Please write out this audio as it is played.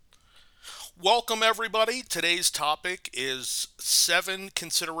Welcome, everybody. Today's topic is 7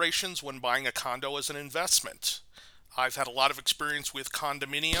 considerations when buying a condo as an investment. I've had a lot of experience with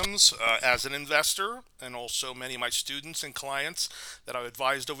condominiums as an investor, and also many of my students and clients that I've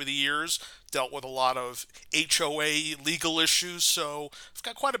advised over the years dealt with a lot of HOA legal issues. So I've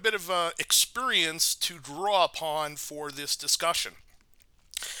got quite a bit of experience to draw upon for this discussion.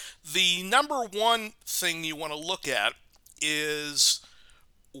 The number one thing you want to look at is,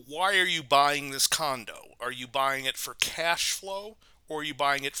 why are you buying this condo? Are you buying it for cash flow? Or are you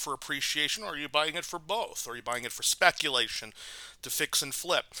buying it for appreciation? Or are you buying it for both? Or are you buying it for speculation to fix and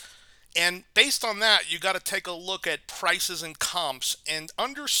flip? And based on that, you got to take a look at prices and comps and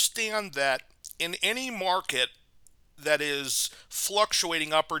understand that in any market that is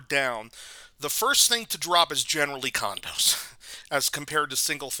fluctuating up or down, the first thing to drop is generally condos as compared to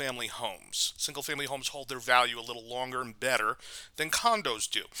single family homes. Single family homes hold their value a little longer and better than condos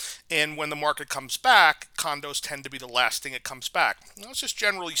do. And when the market comes back, condos tend to be the last thing that comes back. Now, that's just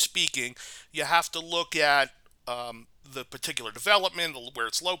generally speaking. You have to look at the particular development, where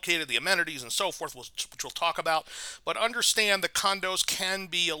it's located, the amenities, and so forth, which we'll talk about. But understand that condos can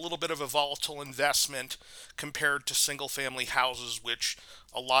be a little bit of a volatile investment compared to single family houses, which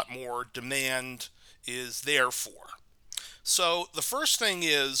a lot more demand is there for. So the first thing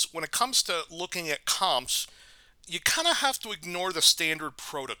is, when it comes to looking at comps, you kind of have to ignore the standard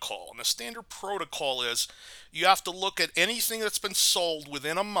protocol. And the standard protocol is, you have to look at anything that's been sold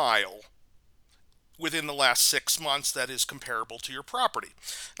within a mile within the last 6 months that is comparable to your property.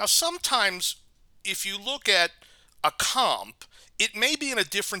 Now, sometimes if you look at a comp, it may be in a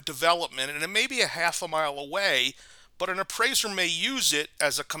different development and it may be a half a mile away, but an appraiser may use it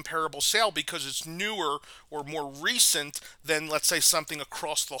as a comparable sale because it's newer or more recent than, let's say, something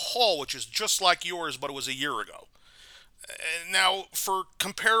across the hall, which is just like yours, but it was a year ago. Now, for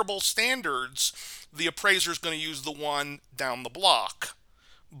comparable standards, the appraiser is going to use the one down the block.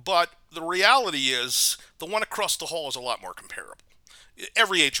 But the reality is, the one across the hall is a lot more comparable.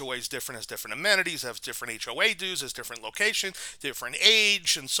 Every HOA is different, has different amenities, has different HOA dues, has different location, different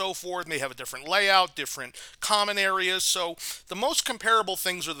age, and so forth. May have a different layout, different common areas. So the most comparable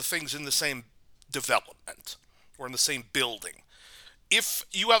things are the things in the same development or in the same building. If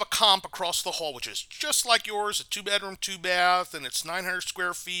you have a comp across the hall, which is just like yours, a 2 bedroom, 2 bath, and it's 900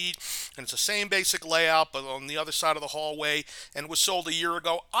 square feet, and it's the same basic layout, but on the other side of the hallway, and was sold a year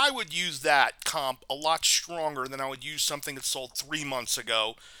ago, I would use that comp a lot stronger than I would use something that sold 3 months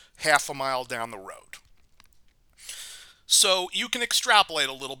ago, half a mile down the road. So you can extrapolate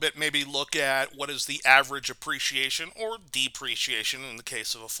a little bit, maybe look at what is the average appreciation or depreciation in the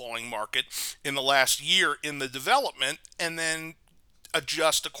case of a falling market in the last year in the development, and then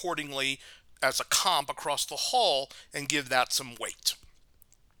adjust accordingly as a comp across the hall and give that some weight.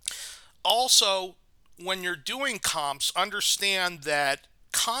 Also, when you're doing comps, understand that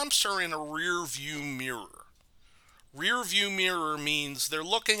comps are in a rear view mirror. Rear view mirror means they're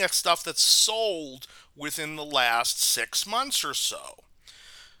looking at stuff that's sold within the last 6 months or so.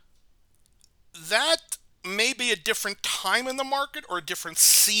 That may be a different time in the market or a different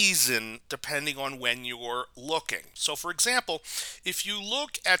season depending on when you're looking. So, for example, if you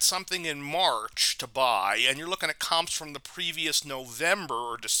look at something in March to buy and you're looking at comps from the previous November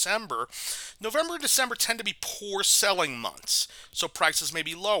or December, November and December tend to be poor selling months. So prices may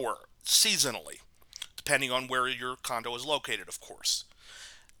be lower seasonally, depending on where your condo is located, of course.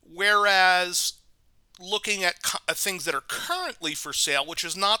 Whereas looking at things that are currently for sale, which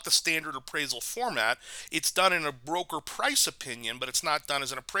is not the standard appraisal format. It's done in a broker price opinion, but it's not done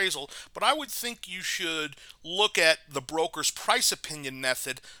as an appraisal. But I would think you should look at the broker's price opinion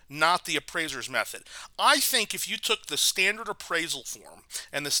method, not the appraiser's method. I think if you took the standard appraisal form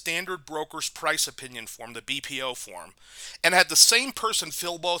and the standard broker's price opinion form, the BPO form, and had the same person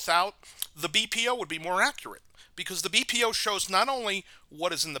fill both out, the BPO would be more accurate, because the BPO shows not only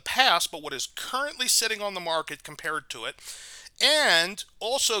what is in the past, but what is currently sitting on the market compared to it, and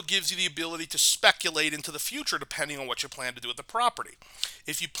also gives you the ability to speculate into the future depending on what you plan to do with the property.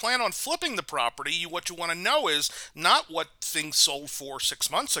 If you plan on flipping the property, what you want to know is not what things sold for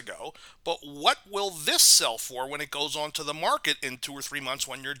 6 months ago, but what will this sell for when it goes onto the market in 2 or 3 months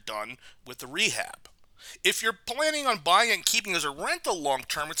when you're done with the rehab. If you're planning on buying it and keeping it as a rental long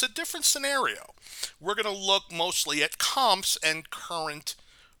term, it's a different scenario. We're going to look mostly at comps and current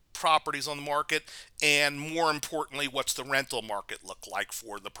properties on the market, and more importantly, what's the rental market look like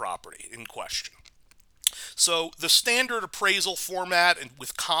for the property in question. So the standard appraisal format and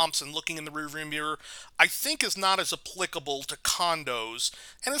with comps and looking in the rearview mirror, I think is not as applicable to condos.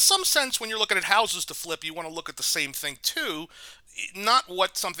 And in some sense, when you're looking at houses to flip, you want to look at the same thing too. not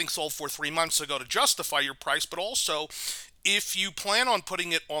what something sold for 3 months ago to justify your price, but also if you plan on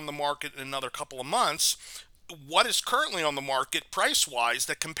putting it on the market in another couple of months, what is currently on the market price wise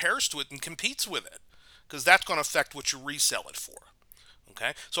that compares to it and competes with it, because that's going to affect what you resell it for.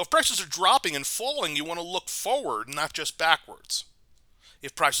 Okay, so if prices are dropping and falling, you want to look forward, not just backwards.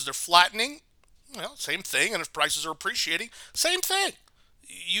 If prices are flattening, well, same thing. And if prices are appreciating, same thing.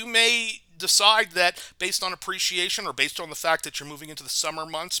 You may decide that based on appreciation or based on the fact that you're moving into the summer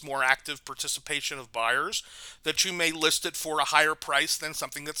months, more active participation of buyers, that you may list it for a higher price than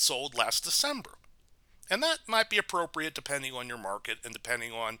something that sold last December. And that might be appropriate depending on your market and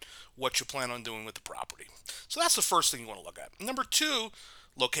depending on what you plan on doing with the property. So that's the first thing you want to look at. Number two,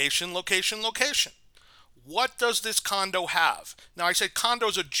 location, location, location. What does this condo have? Now, I said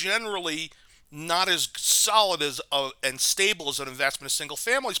condos are generally not as solid as and stable as an investment as single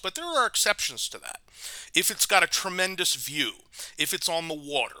families, but there are exceptions to that. If it's got a tremendous view, if it's on the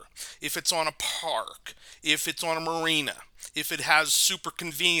water, if it's on a park, if it's on a marina, if it has super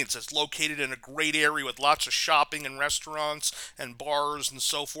convenience, it's located in a great area with lots of shopping and restaurants and bars and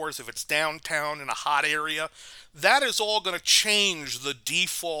so forth, if it's downtown in a hot area, that is all going to change the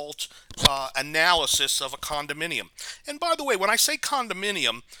default analysis of a condominium. And by the way, when I say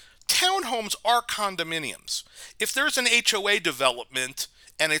condominium, townhomes are condominiums. If there's an HOA development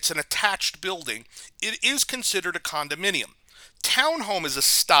and it's an attached building, it is considered a condominium. Townhome is a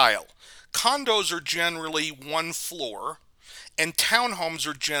style. Condos are generally one floor, and townhomes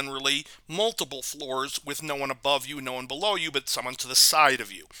are generally multiple floors with no one above you, no one below you, but someone to the side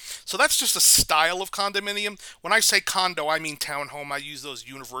of you. So that's just a style of condominium. When I say condo, I mean townhome. I use those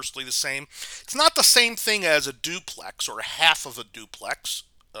universally the same. It's not the same thing as a duplex or half of a duplex.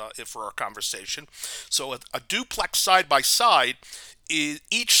 For our conversation. So a duplex side by side,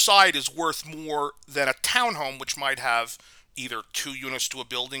 each side is worth more than a townhome, which might have either 2 units to a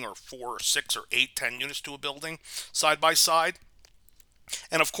building or 4 or 6 or 8, 10 units to a building side by side.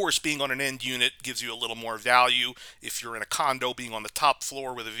 And of course, being on an end unit gives you a little more value. If you're in a condo, being on the top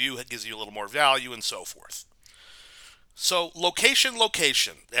floor with a view gives you a little more value, and so forth. So location,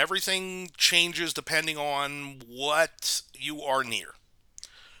 location. Everything changes depending on what you are near.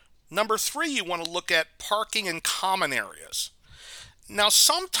 Number three, you want to look at parking in common areas. Now,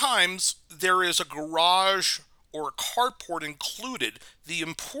 sometimes there is a garage or a carport included. The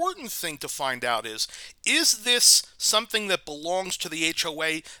important thing to find out is this something that belongs to the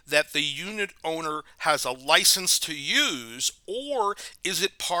HOA that the unit owner has a license to use, or is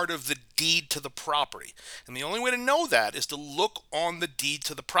it part of the deed to the property? And the only way to know that is to look on the deed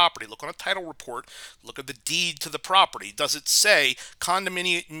to the property. Look on a title report, look at the deed to the property. Does it say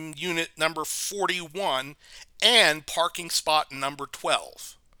condominium unit number 41 and parking spot number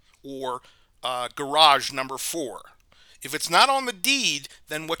 12? Or garage number 4. If it's not on the deed,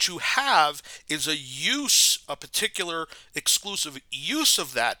 then what you have is a particular exclusive use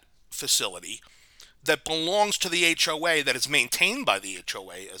of that facility that belongs to the HOA, that is maintained by the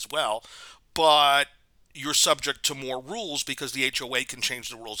HOA as well, but you're subject to more rules because the HOA can change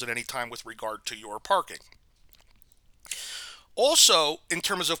the rules at any time with regard to your parking. Also, in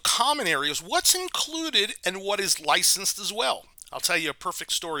terms of common areas, what's included and what is licensed as well? I'll tell you a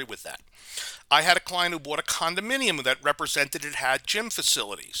perfect story with that. I had a client who bought a condominium that represented it had gym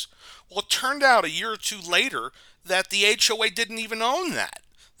facilities. Well, it turned out a year or two later that the HOA didn't even own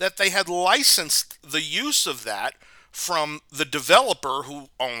that they had licensed the use of that from the developer who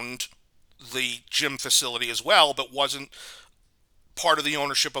owned the gym facility as well, but wasn't part of the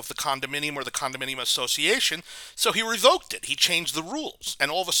ownership of the condominium or the condominium association. So he revoked it. He changed the rules.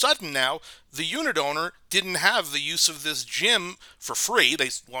 And all of a sudden now, the unit owner didn't have the use of this gym for free. They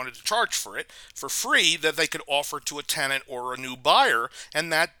wanted to charge for it for free that they could offer to a tenant or a new buyer.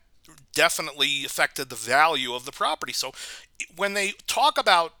 And that definitely affected the value of the property. So when they talk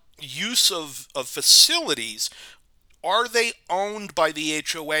about use of facilities, are they owned by the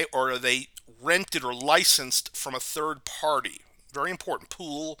HOA or are they rented or licensed from a third party? Very important.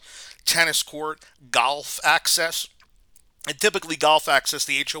 Pool, tennis court, golf access. And typically golf access,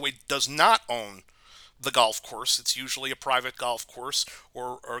 the HOA does not own the golf course. It's usually a private golf course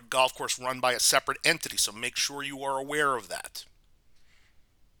or a golf course run by a separate entity. So make sure you are aware of that.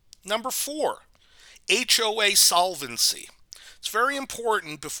 Number 4, HOA solvency. It's very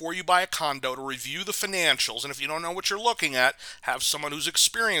important before you buy a condo to review the financials, and if you don't know what you're looking at, have someone who's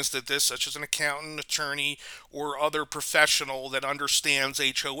experienced at this, such as an accountant, attorney, or other professional that understands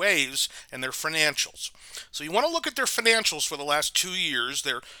HOAs and their financials. So you want to look at their financials for the last 2 years,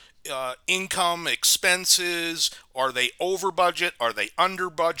 their income, expenses? Are they over budget? Are they under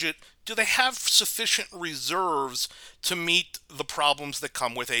budget? Do they have sufficient reserves to meet the problems that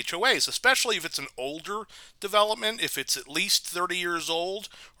come with HOAs, especially if it's an older development, if it's at least 30 years old,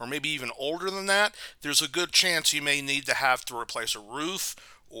 or maybe even older than that? There's a good chance you may need to have to replace a roof,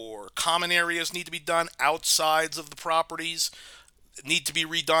 or common areas need to be done, outsides of the properties need to be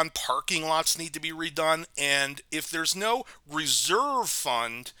redone, parking lots need to be redone, and if there's no reserve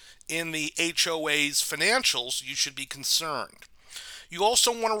fund in the HOA's financials, you should be concerned. You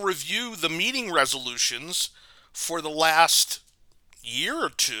also want to review the meeting resolutions for the last year or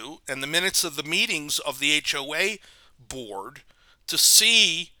two and the minutes of the meetings of the HOA board to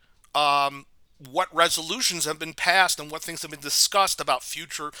see what resolutions have been passed and what things have been discussed about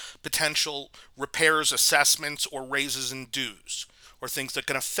future potential repairs, assessments, or raises in dues, or things that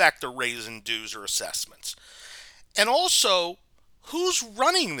can affect a raise in dues or assessments. And also, who's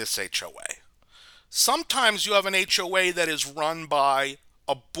running this HOA? Sometimes you have an HOA that is run by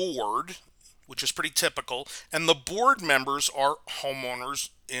a board, which is pretty typical, and the board members are homeowners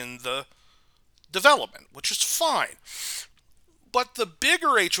in the development, which is fine. But the bigger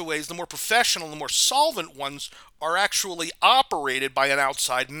HOAs, the more professional, the more solvent ones, are actually operated by an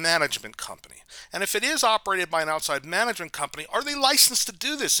outside management company. And if it is operated by an outside management company, are they licensed to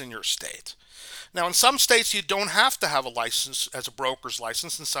do this in your state? Now, in some states, you don't have to have a license as a broker's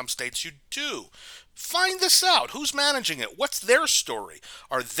license. In some states, you do. Find this out. Who's managing it? What's their story?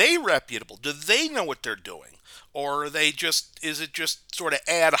 Are they reputable? Do they know what they're doing? Or are they just, is it just sort of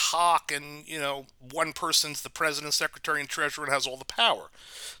ad hoc and, one person's the president, secretary, and treasurer and has all the power?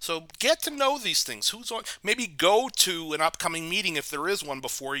 So get to know these things. Who's on, maybe go to an upcoming meeting if there is one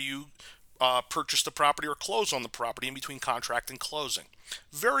before you purchase the property or close on the property in between contract and closing.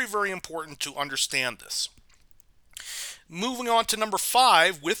 Very, very important to understand this. Moving on to number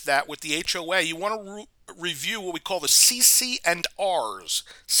 5, with the HOA, you want to review what we call the CC and Rs.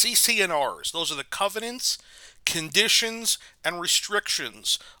 CC and Rs. Those are the covenants, conditions, and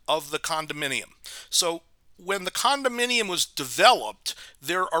restrictions of the condominium. So when the condominium was developed,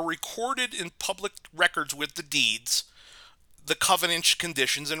 there are recorded in public records with the deeds the covenants,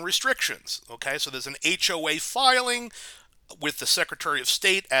 conditions, and restrictions. Okay, so there's an HOA filing with the Secretary of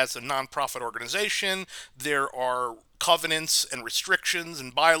State as a nonprofit organization. There are covenants and restrictions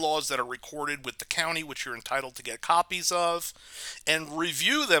and bylaws that are recorded with the county, which you're entitled to get copies of, and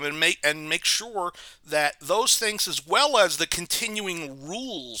review them and make sure that those things, as well as the continuing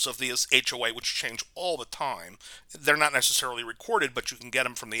rules of the HOA, which change all the time, they're not necessarily recorded, but you can get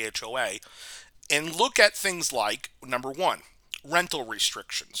them from the HOA, and look at things like, number 1, rental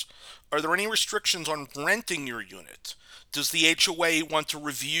restrictions. Are there any restrictions on renting your unit? Does the HOA want to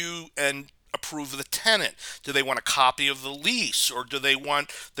review and approve the tenant? Do they want a copy of the lease, or do they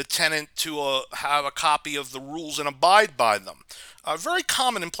want the tenant to have a copy of the rules and abide by them? Very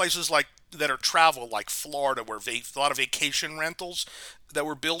common in places like that are travel, like Florida, where a lot of vacation rentals that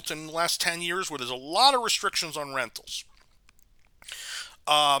were built in the last 10 years, where there's a lot of restrictions on rentals.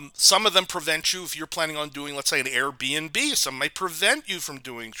 Some of them prevent you if you're planning on doing, let's say, an Airbnb. Some may prevent you from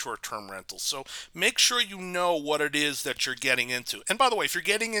doing short-term rentals. So make sure you know what it is that you're getting into. And by the way, if you're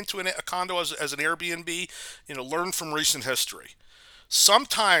getting into a condo as an Airbnb, learn from recent history.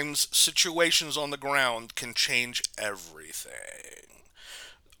 Sometimes situations on the ground can change everything.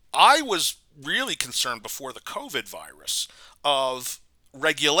 I was really concerned before the COVID virus of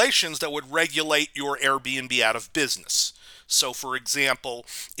regulations that would regulate your Airbnb out of business. So, for example,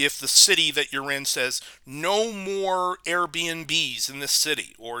 if the city that you're in says no more Airbnbs in this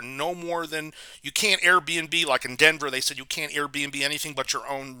city, or no more than, you can't Airbnb, like in Denver, they said you can't Airbnb anything but your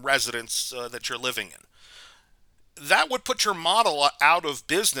own residence that you're living in. That would put your model out of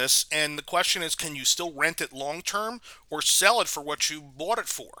business, and the question is, can you still rent it long term or sell it for what you bought it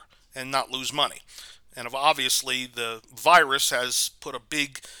for and not lose money? And obviously, the virus has put a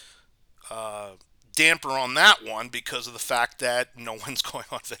big damper on that one because of the fact that no one's going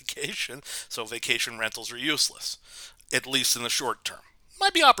on vacation, so vacation rentals are useless, at least in the short term.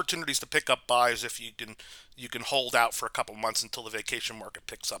 Might be opportunities to pick up buys if you can hold out for a couple months until the vacation market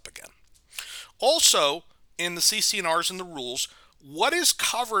picks up again. Also, in the CC&Rs and the rules, what is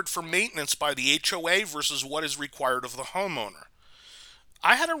covered for maintenance by the HOA versus what is required of the homeowner?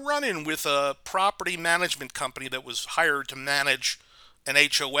 I had a run-in with a property management company that was hired to manage an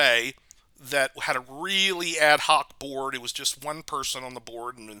HOA that had a really ad hoc board. It was just one person on the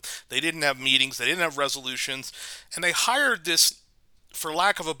board, and they didn't have meetings, they didn't have resolutions, and they hired this, for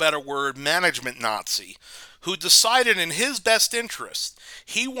lack of a better word, management Nazi who decided in his best interest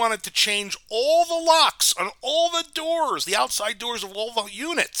he wanted to change all the locks on all the doors, the outside doors of all the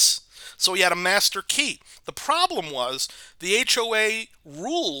units. So he had a master key. The problem was the HOA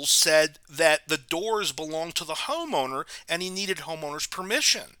rules said that the doors belonged to the homeowner and he needed homeowner's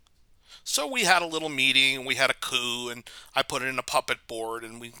permission. So we had a little meeting and we had a coup and I put it in a puppet board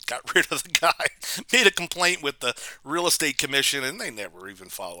and we got rid of the guy. Made a complaint with the real estate commission and they never even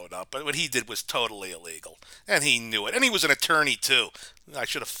followed up. But what he did was totally illegal and he knew it. And he was an attorney too. I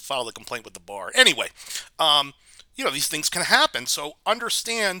should have filed a complaint with the bar. Anyway, these things can happen. So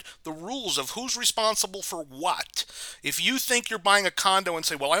understand the rules of who's responsible for what. If you think you're buying a condo and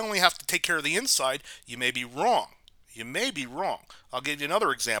say, well, I only have to take care of the inside, you may be wrong. You may be wrong. I'll give you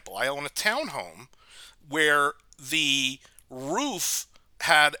another example. I own a townhome where the roof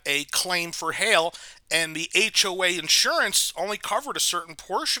had a claim for hail and the HOA insurance only covered a certain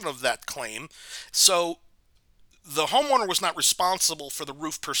portion of that claim. So the homeowner was not responsible for the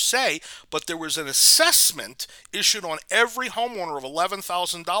roof per se, but there was an assessment issued on every homeowner of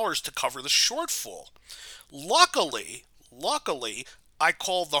 $11,000 to cover the shortfall. Luckily, I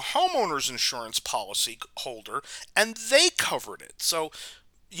called the homeowner's insurance policy holder and they covered it. So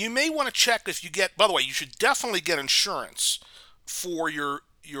you may want to check if you get, by the way, you should definitely get insurance for your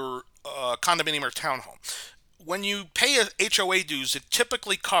condominium or townhome. When you pay a HOA dues, it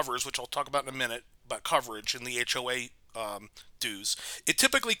typically covers, which I'll talk about in a minute, about coverage in the HOA dues. It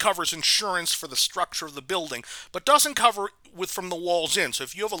typically covers insurance for the structure of the building, but doesn't cover from the walls in. So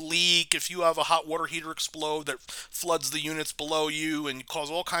if you have a leak, if you have a hot water heater explode that floods the units below you and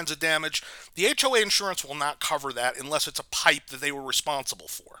cause all kinds of damage, the HOA insurance will not cover that unless it's a pipe that they were responsible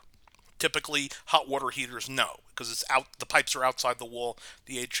for. Typically, hot water heaters, no, because it's out. The pipes are outside the wall.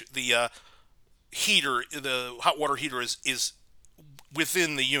 The hot water heater is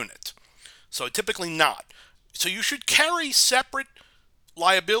within the unit. So typically not. So you should carry separate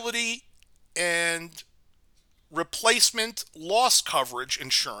liability and replacement loss coverage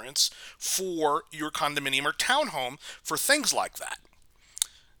insurance for your condominium or townhome for things like that.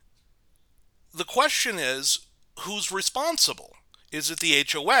 The question is, who's responsible? Is it the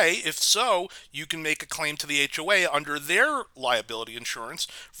HOA? If so, you can make a claim to the HOA under their liability insurance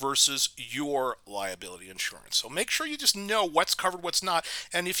versus your liability insurance. So make sure you just know what's covered, what's not.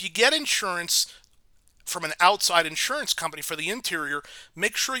 And if you get insurance from an outside insurance company for the interior,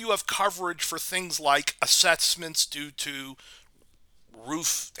 make sure you have coverage for things like assessments due to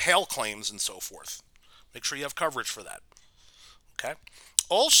roof hail claims and so forth. Make sure you have coverage for that. Okay.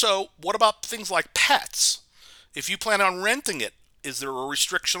 Also, what about things like pets? If you plan on renting it, is there a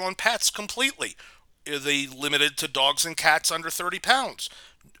restriction on pets completely? Are they limited to dogs and cats under 30 pounds?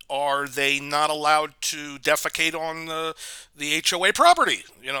 Are they not allowed to defecate on the HOA property?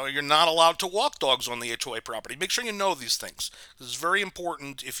 You're not allowed to walk dogs on the HOA property. Make sure you know these things. This is very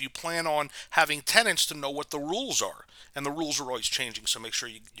important if you plan on having tenants to know what the rules are. And the rules are always changing, so make sure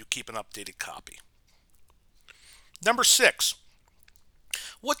you keep an updated copy. Number 6.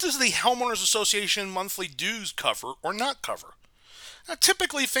 What does the Homeowners Association monthly dues cover or not cover? Now,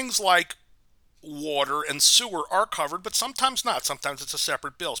 typically things like water and sewer are covered, but sometimes not. Sometimes it's a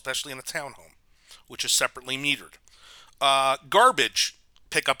separate bill, especially in a townhome, which is separately metered. Garbage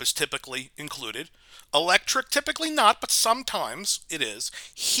pickup is typically included. Electric, typically not, but sometimes it is.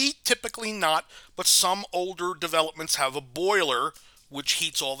 Heat, typically not, but some older developments have a boiler which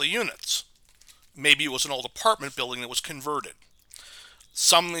heats all the units. Maybe it was an old apartment building that was converted.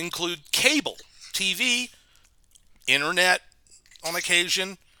 Some include cable, TV, internet on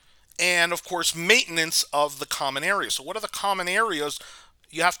occasion, and of course maintenance of the common areas. So what are the common areas?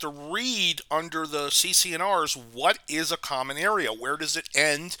 You have to read under the CC&Rs what is a common area, where does it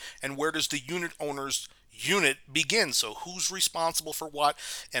end, and where does the unit owner's unit begin. So who's responsible for what,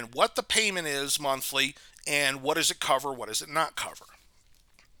 and what the payment is monthly, and what does it cover, what does it not cover.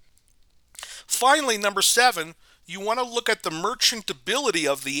 Finally, number 7, you want to look at the merchantability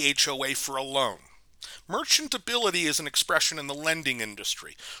of the HOA for a loan. Merchantability is an expression in the lending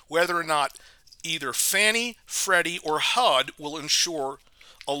industry, whether or not either Fannie, Freddie, or HUD will insure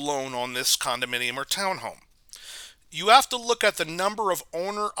a loan on this condominium or townhome. You have to look at the number of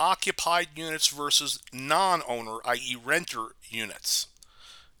owner-occupied units versus non-owner, i.e. renter units.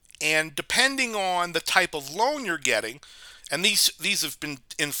 And depending on the type of loan you're getting, and these have been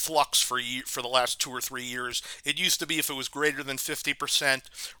in flux for the last 2 or 3 years. It used to be if it was greater than 50%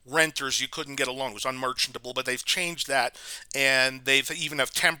 renters, you couldn't get a loan. It was unmerchantable, but they've changed that, and they've even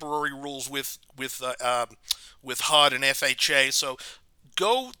have temporary rules with HUD and FHA. So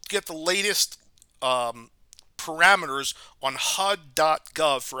go get the latest parameters on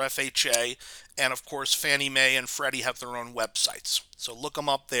HUD.gov for FHA And of course, Fannie Mae and Freddie have their own websites. So look them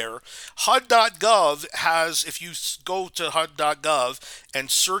up there. HUD.gov has, if you go to HUD.gov and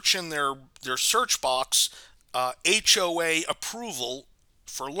search in their search box, HOA approval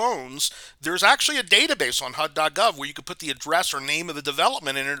for loans, there's actually a database on HUD.gov where you can put the address or name of the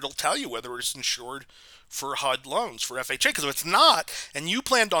development and it'll tell you whether it's insured for HUD loans, for FHA. Because if it's not, and you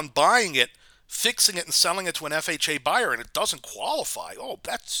planned on buying it, fixing it and selling it to an FHA buyer and it doesn't qualify, oh,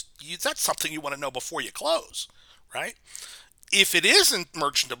 that's something you want to know before you close, right? If it isn't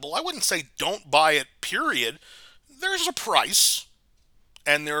merchantable, I wouldn't say don't buy it, period. There's a price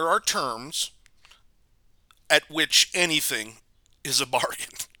and there are terms at which anything is a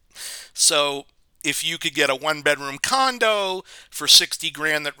bargain. So if you could get a one-bedroom condo for 60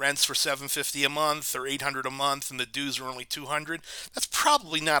 grand that rents for 750 a month or 800 a month and the dues are only 200, that's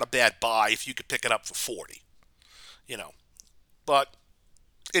probably not a bad buy if you could pick it up for 40. You know, but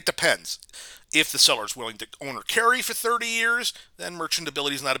it depends. If the seller is willing to own or carry for 30 years, then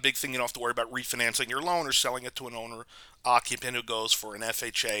merchantability is not a big thing. You don't have to worry about refinancing your loan or selling it to an owner occupant who goes for an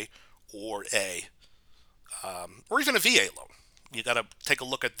FHA or or even a VA loan. You got to take a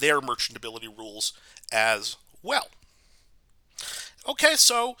look at their merchantability rules as well. Okay,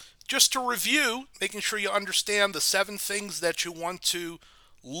 so just to review, making sure you understand the 7 things that you want to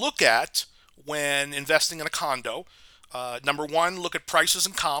look at when investing in a condo. Number 1, look at prices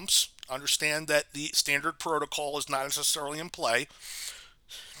and comps. Understand that the standard protocol is not necessarily in play.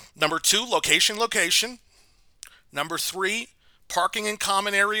 Number 2, location. Number 3, parking in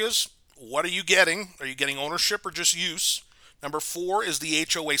common areas. What are you getting? Are you getting ownership or just use? Number 4, is the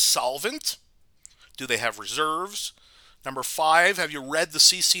HOA solvent? Do they have reserves? Number 5, have you read the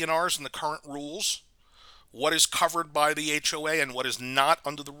CC&Rs and the current rules? What is covered by the HOA and what is not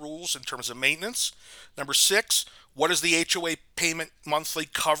under the rules in terms of maintenance? Number 6, what does the HOA payment monthly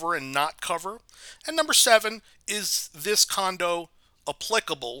cover and not cover? And number 7, is this condo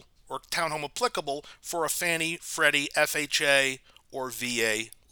applicable or townhome applicable for a Fannie, Freddie, FHA, or VA